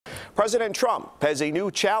President Trump has a new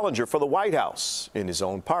challenger for the White House in his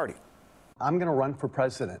own party. I'm going to run for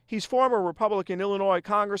president. He's former Republican Illinois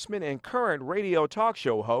congressman and current radio talk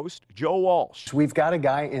show host Joe Walsh. We've got a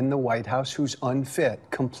guy in the White House who's unfit,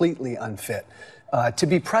 completely unfit, to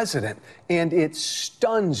be president. And it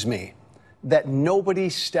stuns me that nobody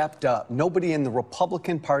stepped up. Nobody in the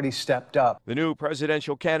Republican Party stepped up. The new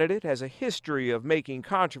presidential candidate has a history of making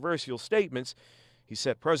controversial statements. He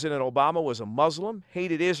said President Obama was a Muslim,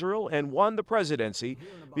 hated Israel, and won the presidency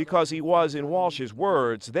because he was, in Walsh's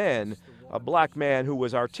words then, a black man who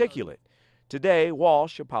was articulate. Today,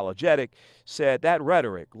 Walsh, apologetic, said that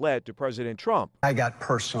rhetoric led to President Trump. I got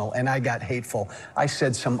personal and I got hateful. I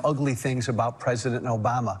said some ugly things about President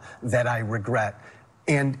Obama that I regret.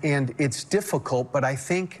 And it's difficult, but I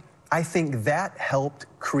think that helped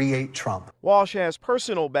create Trump. Walsh has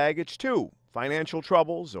personal baggage, too. Financial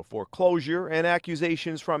troubles, a foreclosure, and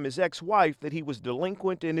accusations from his ex-wife that he was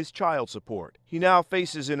delinquent in his child support. He now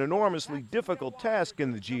faces an enormously difficult task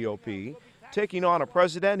in the GOP, taking on a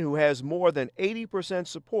president who has more than 80%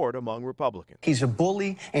 support among Republicans. He's a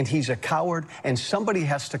bully and he's a coward, and somebody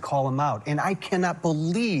has to call him out. And I cannot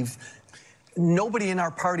believe nobody in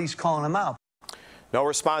our party's calling him out. No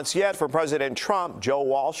response yet from President Trump. Joe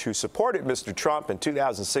Walsh, who supported Mr. Trump in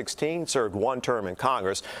 2016, served one term in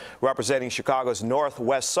Congress, representing Chicago's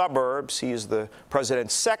northwest suburbs. He is the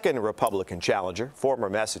president's second Republican challenger. Former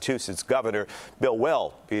Massachusetts Governor Bill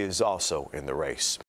Weld is also in the race.